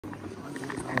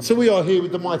So we are here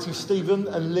with the mighty Stephen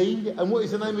and Lee. And what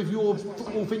is the name of your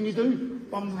football thing you do?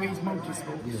 Bumblebees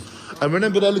Multisport. Yeah. And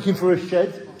remember, they're looking for a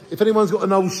shed. If anyone's got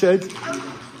an old shed,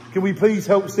 can we please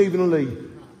help Stephen and Lee?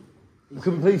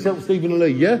 Can we please help Stephen and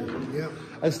Lee, yeah? Yeah.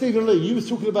 And Stephen and Lee, you was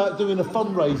talking about doing a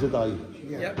fundraiser day.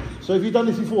 Yeah. Yep. So have you done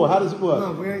this before? How does it work?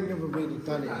 No, we ain't never really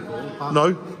done it before. But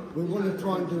No? we want to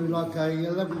try and do like a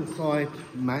 11-side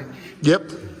match.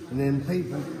 Yep. And then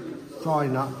people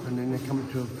sign up and then they come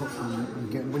to a football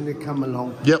and get, when they come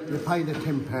along, Yep. they pay the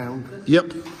 £10.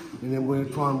 Yep. And then we'll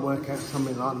try and work out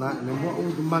something like that. And then what all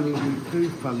the money we do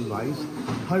fundraise,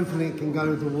 hopefully it can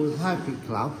go towards Happy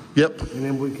Club. Yep. And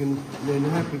then we can, then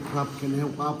Happy Club can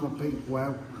help other people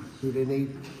out who they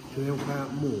need to help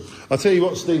out more. I'll tell you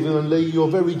what, Stephen and Lee, you're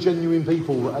very genuine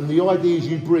people, and the ideas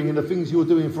you bring and the things you're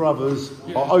doing for others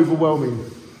are overwhelming.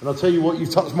 And I'll tell you what,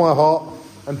 you've touched my heart,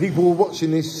 and people who are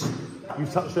watching this,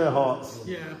 you've touched their hearts.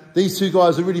 Yeah. These two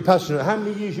guys are really passionate. How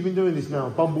many years have you been doing this now,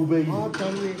 Bumblebee? I've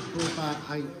done it for about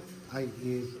eight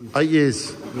years. 8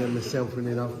 years. Yeah, myself, and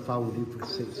then I've folded for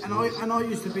 6 years. And I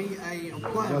used to be a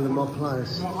player. One of my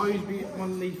players. Well, I used to be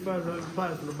one of the first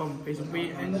players for the Bumblebees. And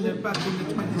we ended back in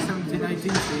the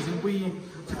 2017-18 season, we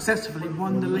successfully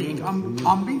won the league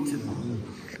unbeaten.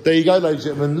 There you go, ladies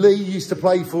and gentlemen. Lee used to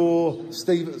play for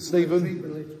Stephen. Stephen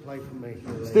used to play for me.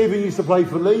 Stephen used to play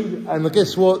for Lee, and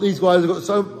guess what? These guys have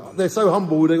got they're so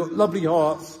humble. They've got lovely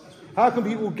hearts. How can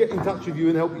people get in touch with you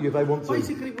and help you if they want to?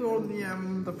 Basically, we're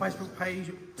on the Facebook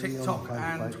page, TikTok,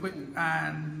 and Twitter,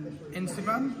 and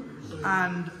Instagram,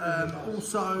 and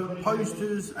also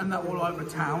posters and that all over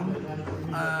town,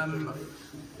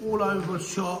 all over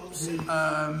shops,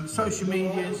 social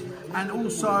medias, and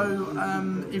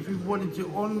also if you wanted to,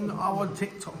 on our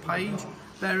TikTok page,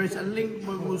 there is a link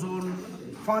where was on.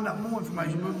 Find out more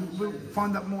information. We'll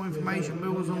find out more information. We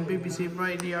was on BBC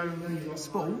Radio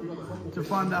Sport to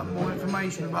find out more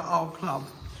information about our club.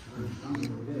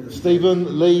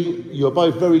 Stephen, Lee, you're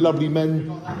both very lovely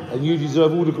men, and you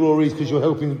deserve all the glories because you're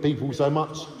helping people so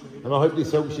much. And I hope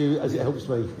this helps you as it helps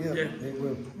me. Yeah, it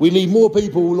will. We need more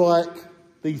people like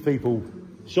these people.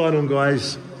 Shine on,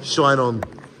 guys. Shine on.